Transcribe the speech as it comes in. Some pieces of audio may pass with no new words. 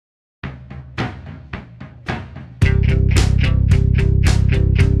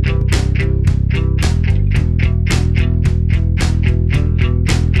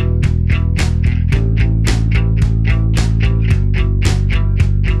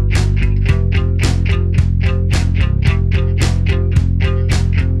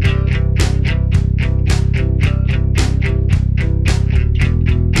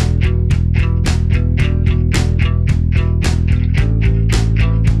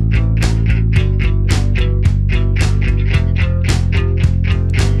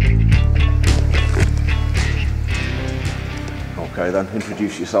Okay then,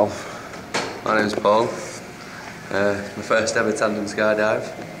 introduce yourself. My name's Paul. My first ever tandem skydive.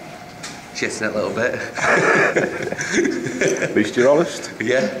 Shitting it a little bit. At least you're honest.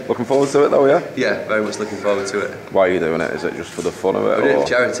 Yeah. Looking forward to it though, yeah? Yeah, very much looking forward to it. Why are you doing it? Is it just for the fun of it? We're doing it for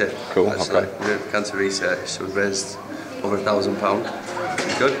charity. Cool, actually. okay. We're doing it for cancer research, so we've raised over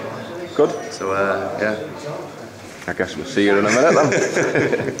 £1,000. Good. Good. So, yeah. I guess we'll see you in a minute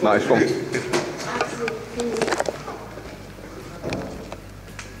then. Nice one.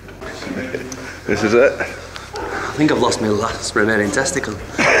 This is it. I think I've lost my last remaining testicle.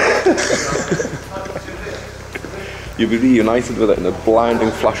 You'll be reunited with it in a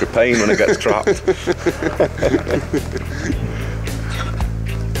blinding flash of pain when it gets trapped.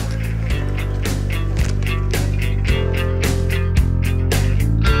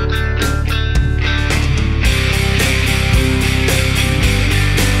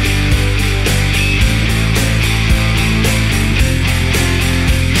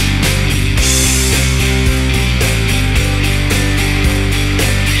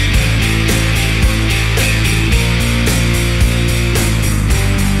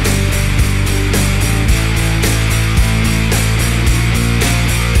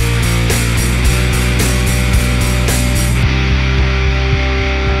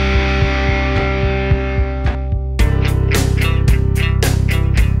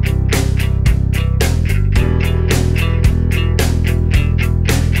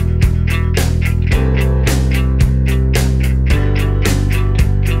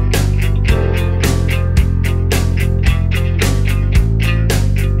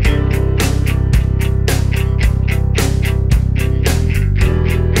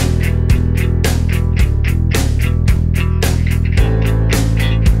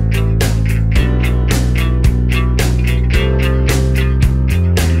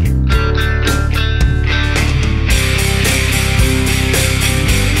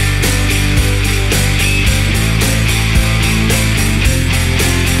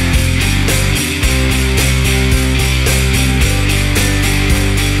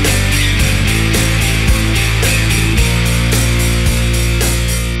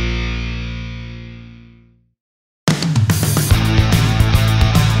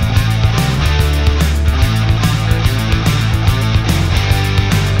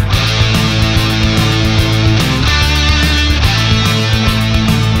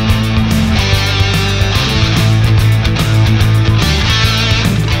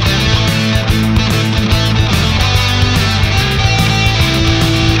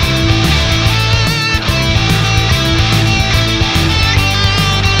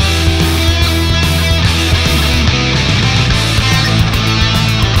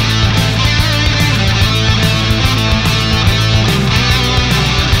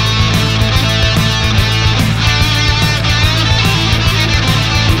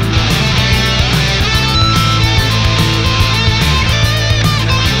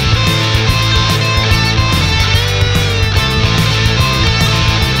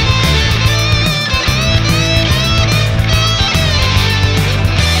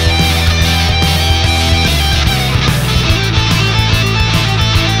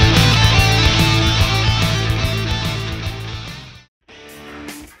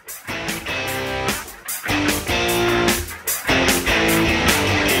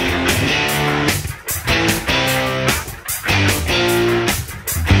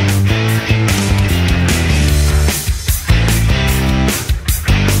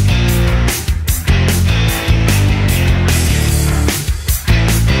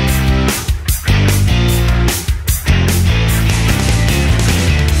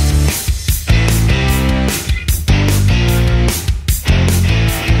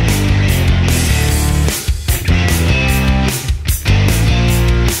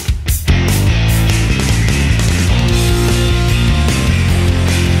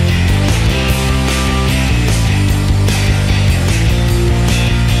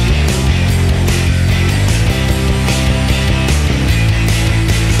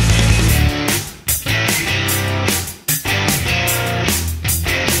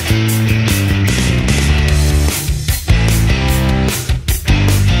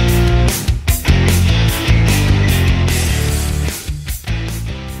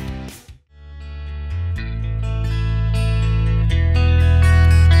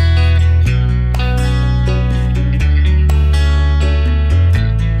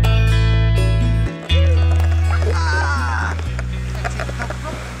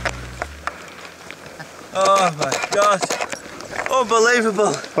 Oh my god,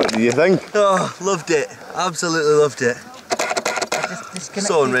 unbelievable. What do you think? Oh, loved it, absolutely loved it. Just disconnect.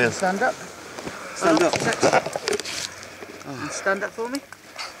 So unreal. Stand up. Stand up. Oh. stand up for me?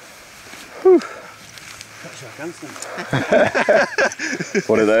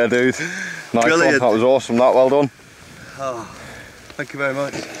 Put it there, dude. Nice Brilliant. one. That was awesome. That, well done. Oh, thank you very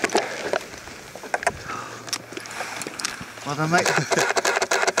much. Well done, mate.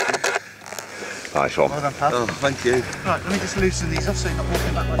 Nice one. Well done, pal. Oh, thank you. Right, let me just loosen these off so you're not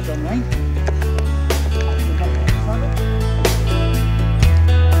walking backwards on me.